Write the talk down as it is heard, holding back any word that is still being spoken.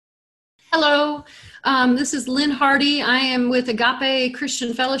Hello, this is Lynn Hardy. I am with Agape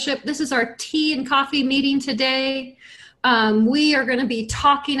Christian Fellowship. This is our tea and coffee meeting today. We are going to be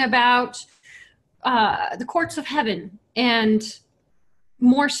talking about the courts of heaven, and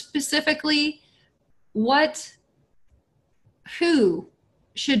more specifically, who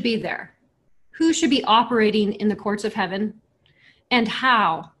should be there, who should be operating in the courts of heaven, and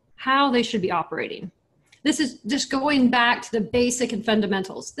how they should be operating. This is just going back to the basic and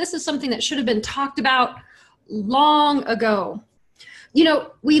fundamentals. This is something that should have been talked about long ago. You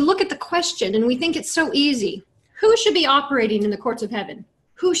know, we look at the question and we think it's so easy. Who should be operating in the courts of heaven?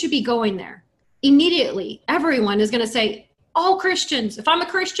 Who should be going there? Immediately, everyone is going to say, all Christians. If I'm a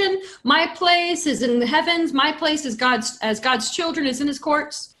Christian, my place is in the heavens. My place is as God's children is in his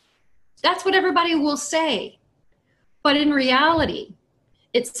courts. That's what everybody will say. But in reality,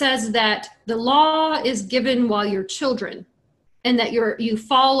 it says that the law is given while you're children, and that you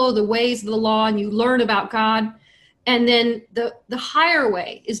follow the ways of the law and you learn about God. And then the higher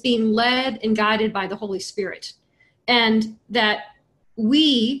way is being led and guided by the Holy Spirit. And that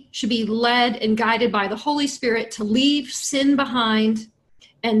we should be led and guided by the Holy Spirit to leave sin behind.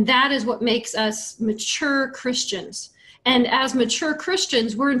 And that is what makes us mature Christians. And as mature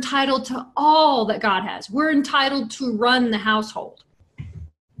Christians, we're entitled to all that God has. We're entitled to run the household.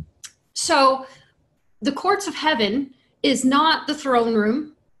 So the courts of heaven is not the throne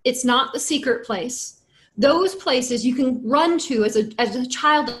room. It's not the secret place. Those places you can run to as a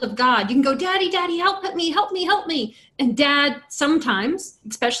child of God. You can go, Daddy, Daddy, help me, help me, help me. And Dad sometimes,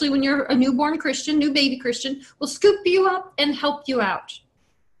 especially when you're a newborn Christian, new baby Christian, will scoop you up and help you out.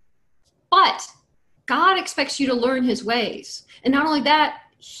 But God expects you to learn his ways. And not only that,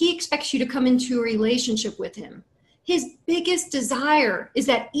 he expects you to come into a relationship with him. His biggest desire is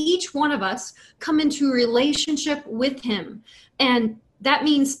that each one of us come into a relationship with him. And that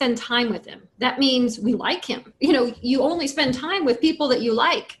means spend time with him. That means we like him. You know, you only spend time with people that you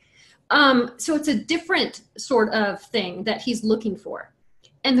like. So it's a different sort of thing that he's looking for.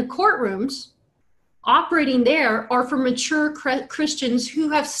 And the courtrooms operating there are for mature Christians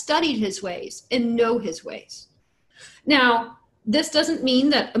who have studied his ways and know his ways. Now, this doesn't mean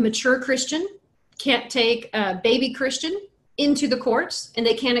that a mature Christian can't take a baby Christian into the courts and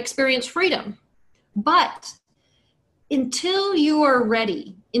they can't experience freedom. But until you're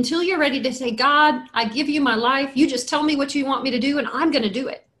ready to say, God, I give you my life. You just tell me what you want me to do and I'm going to do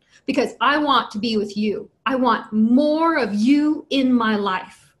it because I want to be with you. I want more of you in my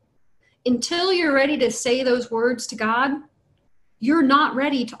life. Until you're ready to say those words to God, you're not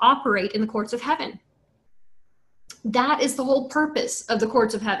ready to operate in the courts of heaven. That is the whole purpose of the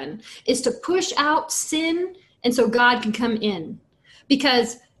courts of heaven, is to push out sin and so God can come in.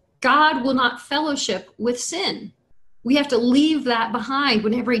 Because God will not fellowship with sin. We have to leave that behind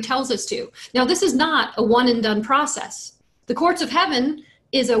whenever he tells us to. Now, this is not a one and done process. The courts of heaven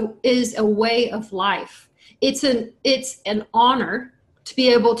is a way of life. It's an honor to be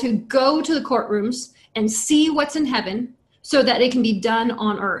able to go to the courtrooms and see what's in heaven so that it can be done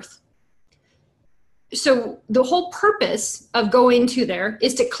on earth. So the whole purpose of going to there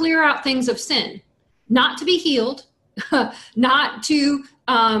is to clear out things of sin, not to be healed, not to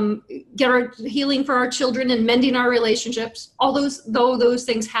get our healing for our children and mending our relationships. Though those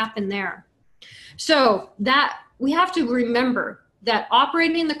things happen there. So that we have to remember that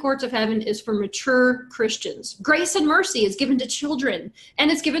operating in the courts of heaven is for mature Christians. Grace and mercy is given to children, and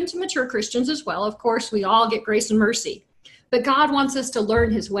it's given to mature Christians as well. Of course, we all get grace and mercy. But God wants us to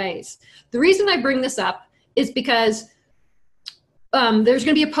learn his ways. The reason I bring this up is because there's going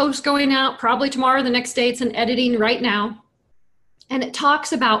to be a post going out probably tomorrow, the next day. It's in editing right now. And it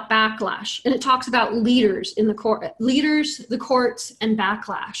talks about backlash. And it talks about leaders in the court, the courts, and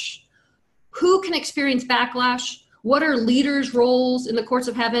backlash. Who can experience backlash? What are leaders' roles in the courts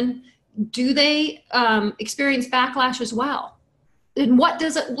of heaven? Do they experience backlash as well? And what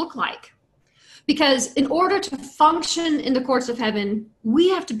does it look like? Because in order to function in the courts of heaven, we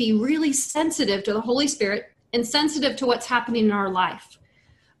have to be really sensitive to the Holy Spirit and sensitive to what's happening in our life.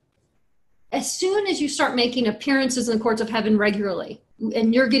 As soon as you start making appearances in the courts of heaven regularly,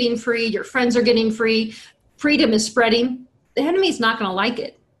 and you're getting free, your friends are getting free, freedom is spreading, the enemy's not going to like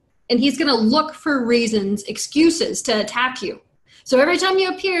it. And he's going to look for reasons, excuses to attack you. So every time you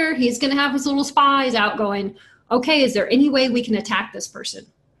appear, he's going to have his little spies out going, okay, is there any way we can attack this person?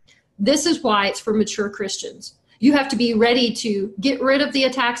 This is why it's for mature Christians. You have to be ready to get rid of the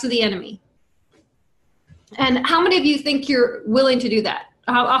attacks of the enemy. And how many of you think you're willing to do that?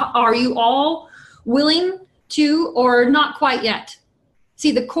 Are you all willing to, or not quite yet?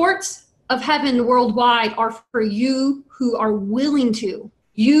 See, the courts of heaven worldwide are for you who are willing to.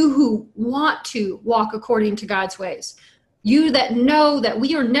 You who want to walk according to God's ways. You that know that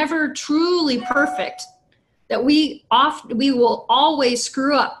we are never truly perfect, that we will always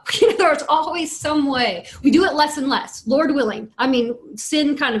screw up. There's always some way. We do it less and less, Lord willing. I mean,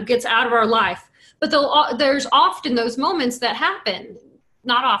 sin kind of gets out of our life, but there's often those moments that happen.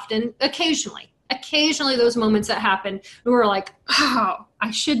 Not often, occasionally those moments that happen, and we're like, oh, I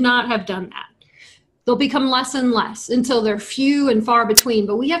should not have done that. They'll become less and less until they're few and far between.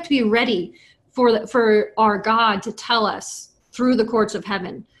 But we have to be ready for our God to tell us through the courts of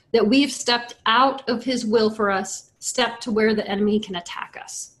heaven that we've stepped out of his will for us, stepped to where the enemy can attack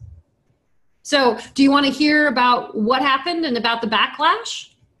us. So do you want to hear about what happened and about the backlash?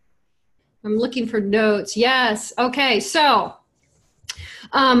 I'm looking for notes. Yes. Okay. So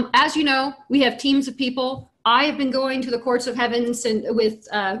as you know, we have teams of people. I have been going to the courts of heaven with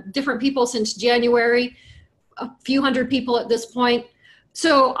different people since January, a few hundred people at this point.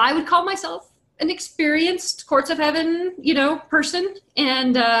 So I would call myself an experienced courts of heaven, person,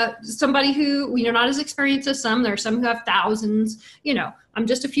 and somebody who, not as experienced as some. There are some who have thousands. I'm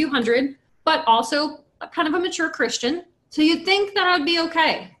just a few hundred, but also kind of a mature Christian. So you'd think that I'd be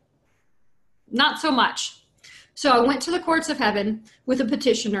okay. Not so much. So I went to the courts of heaven with a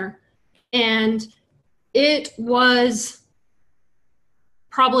petitioner, and it was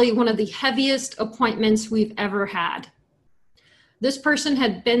probably one of the heaviest appointments we've ever had. This person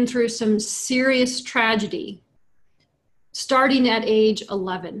had been through some serious tragedy, starting at age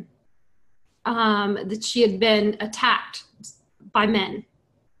 11, that she had been attacked by men.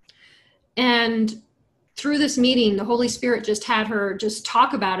 And through this meeting, the Holy Spirit just had her just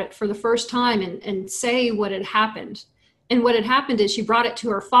talk about it for the first time and say what had happened. And what had happened is she brought it to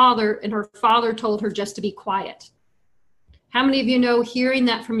her father, and her father told her just to be quiet. How many of you know hearing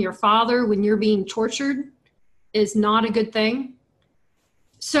that from your father when you're being tortured is not a good thing?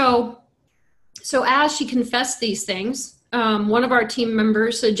 So as she confessed these things, one of our team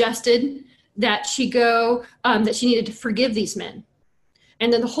members suggested that she needed to forgive these men.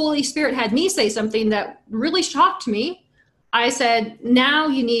 And then the Holy Spirit had me say something that really shocked me. I said, now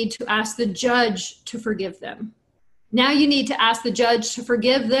you need to ask the judge to forgive them. Now you need to ask the judge to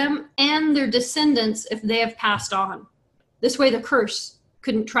forgive them and their descendants if they have passed on. This way the curse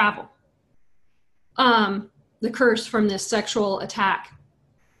couldn't travel. The curse from this sexual attack.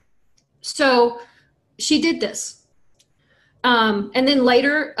 So she did this. And then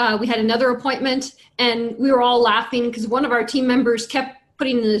later we had another appointment, and we were all laughing because one of our team members kept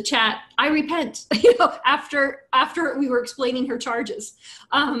putting in the chat, I repent, after we were explaining her charges.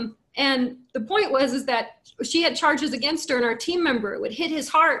 And the point is that she had charges against her, and our team member would hit his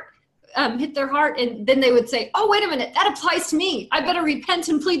heart, hit their heart, and then they would say, oh, wait a minute, that applies to me. I better repent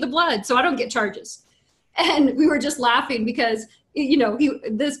and plead the blood so I don't get charges. And we were just laughing because,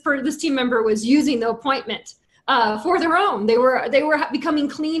 this team member was using the appointment for their own. They were becoming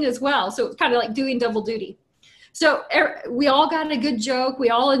clean as well. So it was kind of like doing double duty. So we all got a good joke. We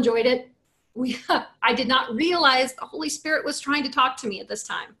all enjoyed it. I did not realize the Holy Spirit was trying to talk to me at this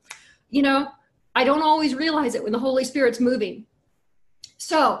time. I don't always realize it when the Holy Spirit's moving.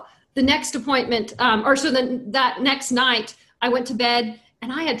 So the next appointment, that next night, I went to bed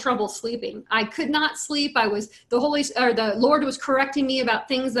and I had trouble sleeping. I could not sleep. The Lord was correcting me about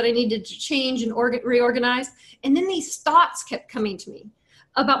things that I needed to change and reorganize. And then these thoughts kept coming to me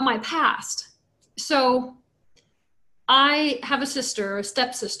about my past. So I have a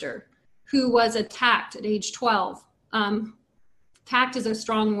stepsister, who was attacked at age 12. Attacked is a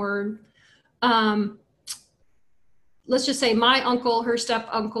strong word. Let's just say my uncle, her step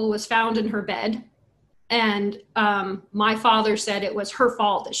uncle, was found in her bed. And my father said it was her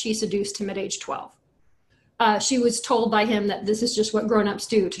fault that she seduced him at age 12. She was told by him that this is just what grown-ups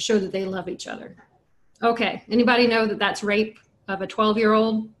do to show that they love each other. Okay, anybody know that that's rape of a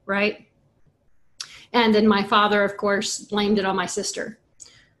 12-year-old, right? And then my father, of course, blamed it on my sister.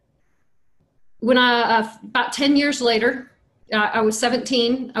 When about 10 years later, I was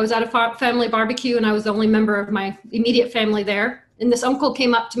 17. I was at a family barbecue, and I was the only member of my immediate family there. And this uncle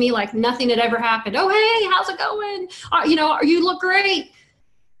came up to me like nothing had ever happened. Oh, hey, how's it going? You look great.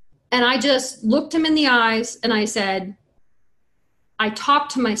 And I just looked him in the eyes and I said, I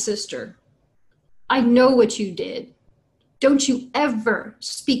talked to my sister. I know what you did. Don't you ever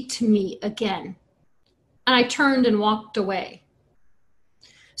speak to me again. And I turned and walked away.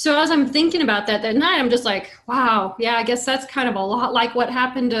 So as I'm thinking about that night, I'm just like, wow, yeah, I guess that's kind of a lot like what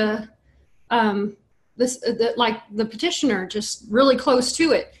happened to the petitioner, just really close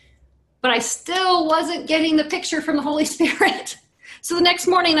to it. But I still wasn't getting the picture from the Holy Spirit. So the next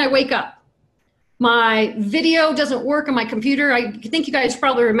morning I wake up. My video doesn't work on my computer. I think you guys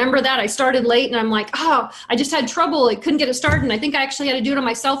probably remember that. I started late and I'm like, oh, I just had trouble. I couldn't get it started. And I think I actually had to do it on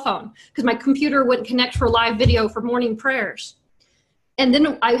my cell phone because my computer wouldn't connect for live video for morning prayers. And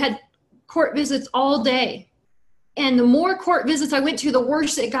then I had court visits all day. And the more court visits I went to, the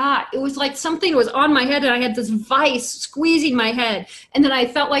worse it got. It was like something was on my head and I had this vice squeezing my head. And then I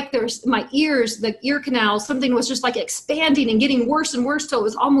felt like there's my ears, the ear canal, something was just like expanding and getting worse and worse till it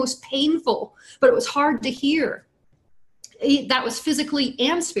was almost painful, but it was hard to hear. That was physically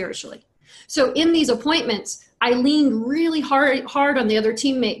and spiritually. So in these appointments, I leaned really hard on the other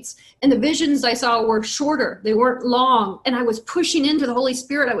teammates. And the visions I saw were shorter. They weren't long. And I was pushing into the Holy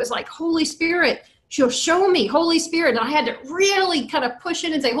Spirit. I was like, Holy Spirit, she'll show me, Holy Spirit. And I had to really kind of push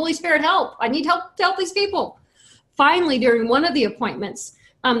in and say, Holy Spirit, help. I need help to help these people. Finally, during one of the appointments,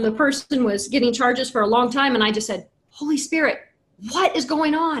 the person was getting charges for a long time. And I just said, Holy Spirit, what is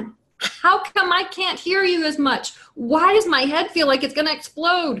going on? How come I can't hear you as much? Why does my head feel like it's going to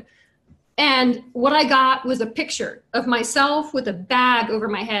explode? And what I got was a picture of myself with a bag over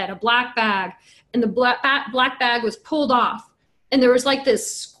my head, a black bag. And the black bag was pulled off. And there was like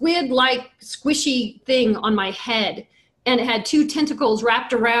this squid-like squishy thing on my head. And it had 2 tentacles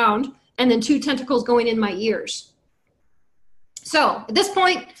wrapped around and then 2 tentacles going in my ears. So at this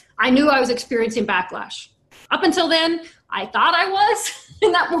point, I knew I was experiencing backlash. Up until then, I thought I was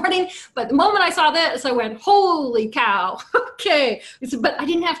in that morning. But the moment I saw this, I went, holy cow. Okay. But I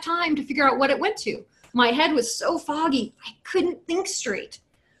didn't have time to figure out what it went to. My head was so foggy, I couldn't think straight.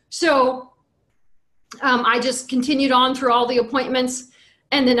 So I just continued on through all the appointments.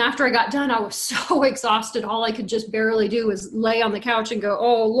 And then after I got done, I was so exhausted. All I could just barely do was lay on the couch and go,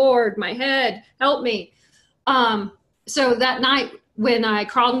 oh, Lord, my head, help me. So that night when I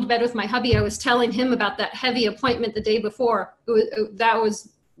crawled into bed with my hubby, I was telling him about that heavy appointment the day before.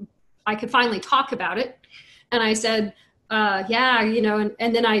 I could finally talk about it. And I said, yeah,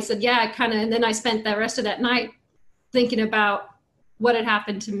 and then I said, yeah, and then I spent the rest of that night thinking about what had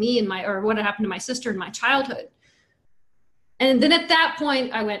happened to me what had happened to my sister in my childhood. And then at that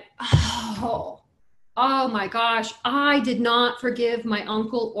point I went, oh my gosh, I did not forgive my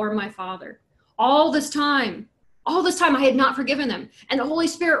uncle or my father. All this time I had not forgiven them. And the Holy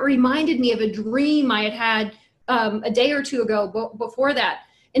Spirit reminded me of a dream I had a day or two ago before that.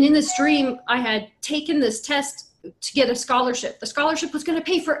 And in this dream, I had taken this test to get a scholarship. The scholarship was going to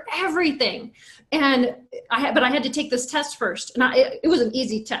pay for everything. But I had to take this test first. And it was an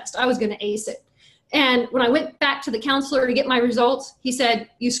easy test. I was going to ace it. And when I went back to the counselor to get my results, he said,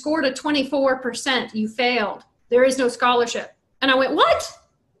 you scored a 24%. You failed. There is no scholarship. And I went, what?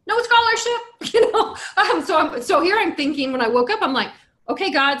 No scholarship? So here I'm thinking when I woke up, I'm like,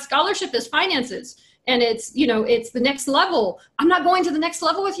 okay, God, scholarship is finances. And it's the next level. I'm not going to the next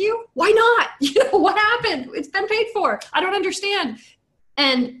level with you. Why not? What happened? It's been paid for. I don't understand.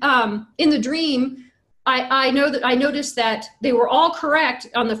 And in the dream, I noticed that they were all correct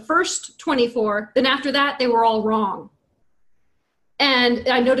on the first 24. Then after that, they were all wrong. And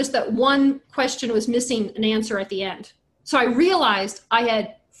I noticed that one question was missing an answer at the end. So I realized I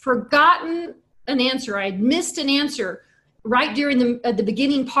had forgotten an answer. I had missed an answer right during the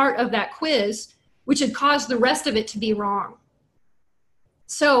beginning part of that quiz, which had caused the rest of it to be wrong.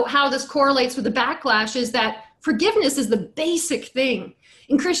 So how this correlates with the backlash is that forgiveness is the basic thing.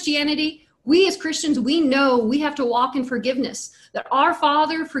 In Christianity, we as Christians, we know we have to walk in forgiveness, that our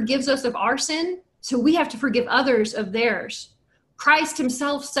Father forgives us of our sin, so we have to forgive others of theirs. Christ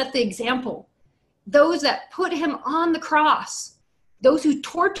himself set the example. Those that put him on the cross, those who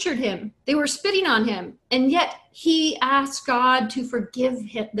tortured him, they were spitting on him, and yet he asked God to forgive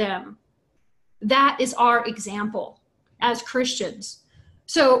them. That is our example as Christians.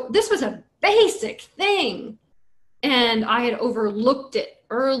 So this was a basic thing, and I had overlooked it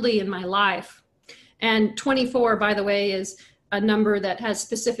early in my life. And 24, by the way, is a number that has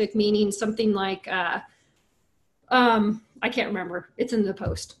specific meaning, something like, I can't remember. It's in the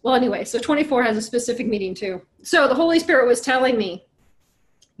post. Well, anyway, so 24 has a specific meaning too. So the Holy Spirit was telling me,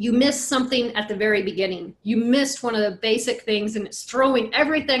 you missed something at the very beginning. You missed one of the basic things, and it's throwing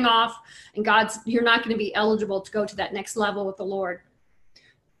everything off, and you're not going to be eligible to go to that next level with the Lord.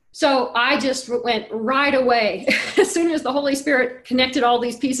 So I just went right away. As soon as the Holy Spirit connected all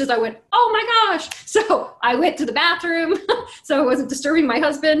these pieces, I went, oh my gosh. So I went to the bathroom so I wasn't disturbing my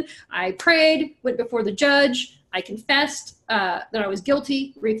husband. I prayed, went before the judge. I confessed that I was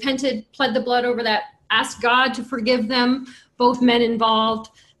guilty, repented, pled the blood over that, asked God to forgive them, both men involved.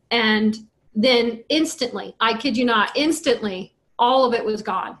 And then instantly, I kid you not, instantly, all of it was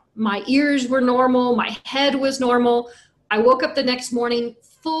gone. My ears were normal. My head was normal. I woke up the next morning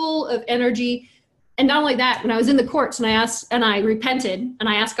full of energy. And not only that, when I was in the courts and I repented and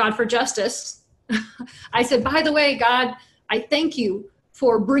I asked God for justice, I said, by the way, God, I thank you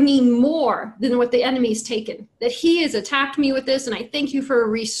for bringing more than what the enemy's taken, that he has attacked me with this. And I thank you for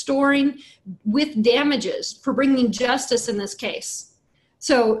restoring with damages, for bringing justice in this case,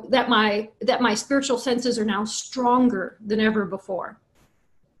 so that my spiritual senses are now stronger than ever before.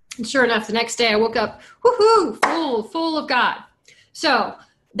 And sure enough, the next day I woke up, woohoo, full of God. So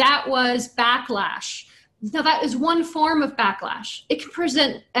that was backlash. Now that is one form of backlash. It can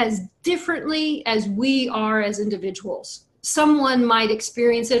present as differently as we are as individuals. Someone might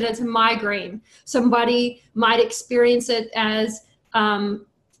experience it as a migraine. Somebody might experience it as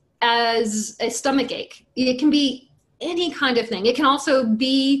a stomach ache. It can be any kind of thing. It can also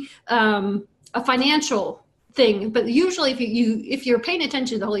be a financial thing. But usually, if you're paying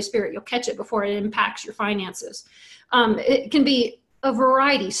attention to the Holy Spirit, you'll catch it before it impacts your finances. It can be a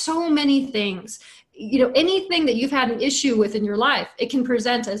variety, so many things. Anything that you've had an issue with in your life, it can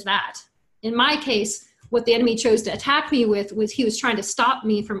present as that. In my case, what the enemy chose to attack me with was he was trying to stop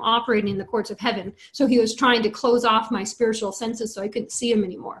me from operating in the courts of heaven. So he was trying to close off my spiritual senses so I couldn't see him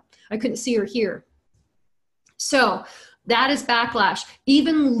anymore. I couldn't see or hear. So that is backlash.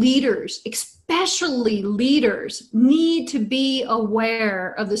 Even leaders, especially leaders, need to be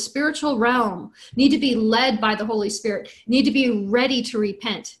aware of the spiritual realm, need to be led by the Holy Spirit, need to be ready to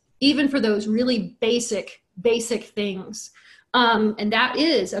repent, even for those really basic things. And that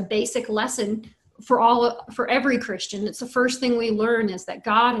is a basic lesson for every Christian. It's the first thing we learn, is that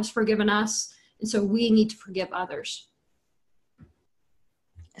God has forgiven us, and so we need to forgive others.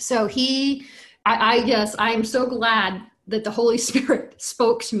 So I'm so glad that the Holy Spirit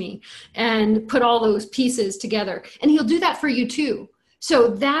spoke to me and put all those pieces together, and he'll do that for you too. So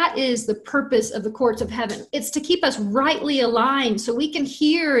that is the purpose of the courts of heaven. It's to keep us rightly aligned so we can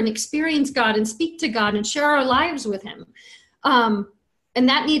hear and experience God and speak to God and share our lives with him. And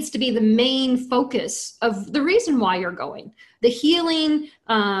that needs to be the main focus of the reason why you're going. The healing,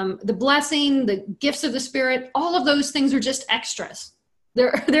 the blessing, the gifts of the Spirit, all of those things are just extras.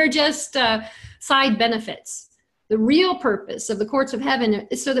 They're just side benefits. The real purpose of the courts of heaven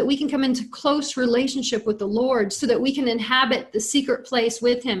is so that we can come into close relationship with the Lord, so that we can inhabit the secret place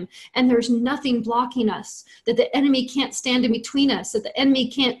with him. And there's nothing blocking us, that the enemy can't stand in between us, that the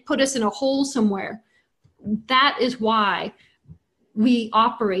enemy can't put us in a hole somewhere. That is why we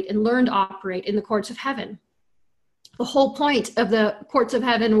operate and learn to operate in the courts of heaven. The whole point of the Courts of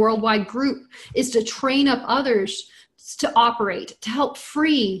Heaven worldwide group is to train up others to operate, to help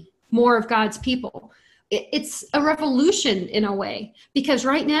free more of God's people. It's a revolution in a way, because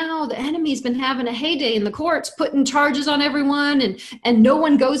right now the enemy's been having a heyday in the courts, putting charges on everyone, and no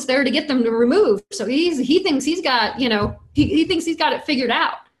one goes there to get them to remove. So he thinks he's got, he thinks he's got it figured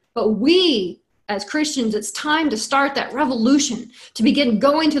out. But we, as Christians, it's time to start that revolution, to begin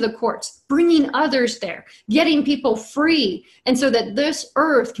going to the courts, bringing others there, getting people free, and so that this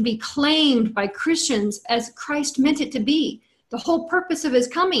earth can be claimed by Christians as Christ meant it to be. The whole purpose of his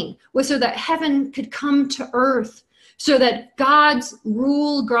coming was so that heaven could come to earth, so that God's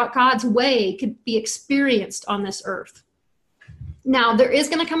rule, God's way could be experienced on this earth. Now, there is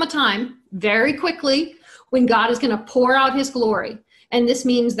going to come a time very quickly when God is going to pour out his glory. And this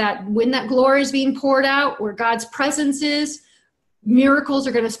means that when that glory is being poured out, where God's presence is, miracles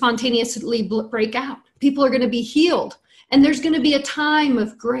are going to spontaneously break out. People are going to be healed. And there's going to be a time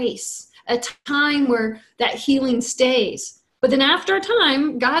of grace, a time where that healing stays. But then after a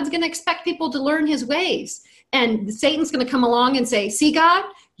time, God's going to expect people to learn his ways. And Satan's going to come along and say, see, God,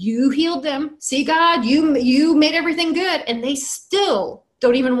 you healed them. See, God, you made everything good. And they still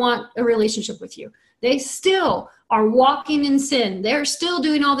don't even want a relationship with you. They still are walking in sin. They're still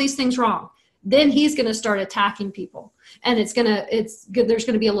doing all these things wrong. Then he's going to start attacking people. And there's going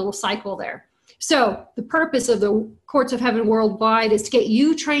to be a little cycle there. So the purpose of the Courts of Heaven worldwide is to get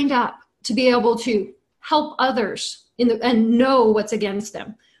you trained up to be able to help others and know what's against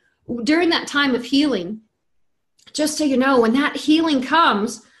them. During that time of healing, just so you know, when that healing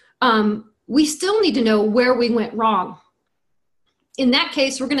comes, we still need to know where we went wrong. In that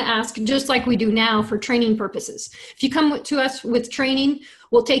case, we're going to ask, just like we do now for training purposes. If you come to us with training,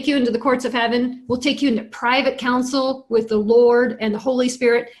 we'll take you into the courts of heaven. We'll take you into private counsel with the Lord and the Holy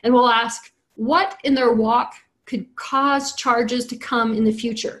Spirit, and we'll ask, what in their walk could cause charges to come in the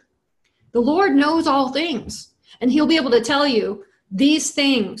future? The Lord knows all things. And he'll be able to tell you, these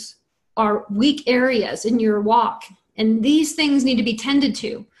things are weak areas in your walk. And these things need to be tended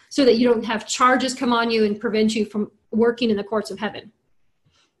to so that you don't have charges come on you and prevent you from working in the courts of heaven.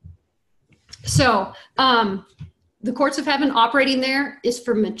 So the courts of heaven operating there is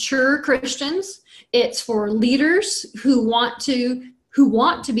for mature Christians. It's for leaders who want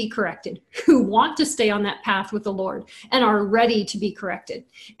to be corrected, who want to stay on that path with the Lord and are ready to be corrected.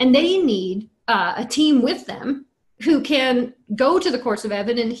 And they need a team with them who can go to the courts of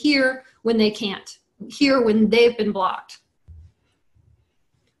heaven and hear when they can't, hear when they've been blocked.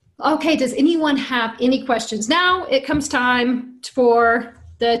 Okay, does anyone have any questions? Now it comes time for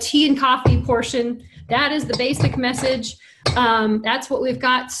the tea and coffee portion. That is the basic message. That's what we've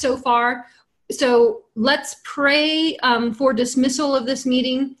got so far. So let's pray for dismissal of this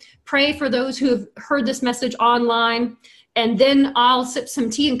meeting. Pray for those who have heard this message online. And then I'll sip some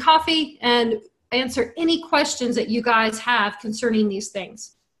tea and coffee and answer any questions that you guys have concerning these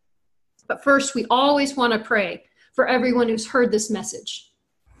things. But first, we always want to pray for everyone who's heard this message.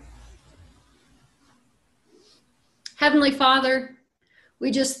 Heavenly Father,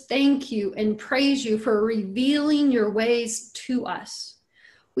 we just thank you and praise you for revealing your ways to us.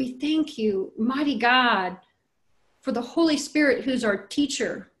 We thank you, mighty God, for the Holy Spirit who's our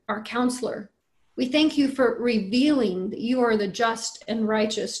teacher, our counselor. We thank you for revealing that you are the just and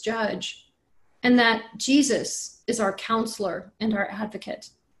righteous judge and that Jesus is our counselor and our advocate.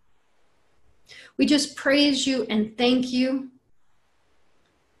 We just praise you and thank you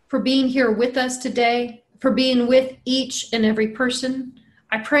for being here with us today, for being with each and every person.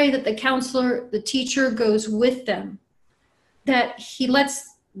 I pray that the counselor, the teacher goes with them, that he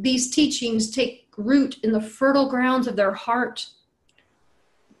lets these teachings take root in the fertile grounds of their heart,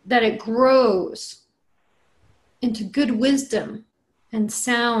 that it grows into good wisdom and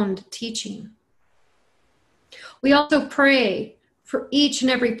sound teaching. We also pray for each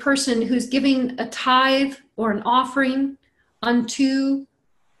and every person who's giving a tithe or an offering unto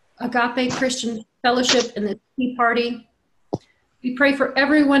Agape Christian Fellowship and the Tea Party. We pray for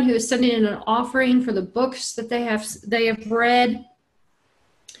everyone who is sending in an offering for the books that they have read.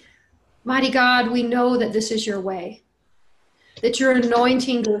 Mighty God, we know that this is your way, that your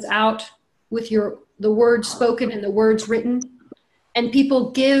anointing goes out with the words spoken and the words written, and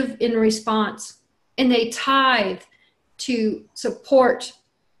people give in response, and they tithe to support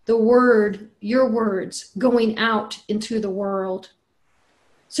the word, your words, going out into the world.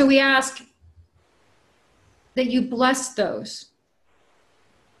 So we ask that you bless those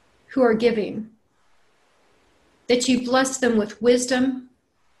who are giving, that you bless them with wisdom,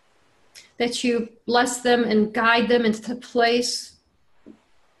 that you bless them and guide them into the place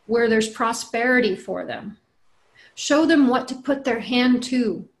where there's prosperity for them. Show them what to put their hand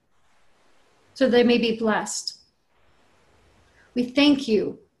to so they may be blessed. We thank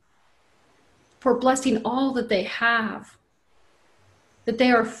you for blessing all that they have, that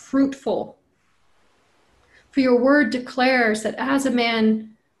they are fruitful. For your word declares that as a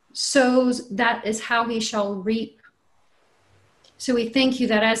man sows, that is how he shall reap. So we thank you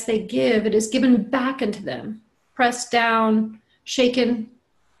that as they give, it is given back into them, pressed down, shaken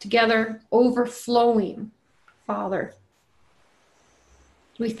together, overflowing, Father.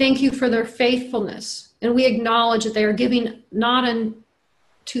 We thank you for their faithfulness, and we acknowledge that they are giving not unto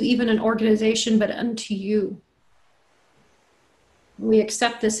even an organization, but unto you. We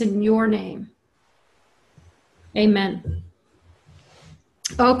accept this in your name. Amen.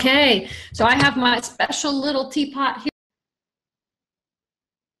 Okay, so I have my special little teapot here.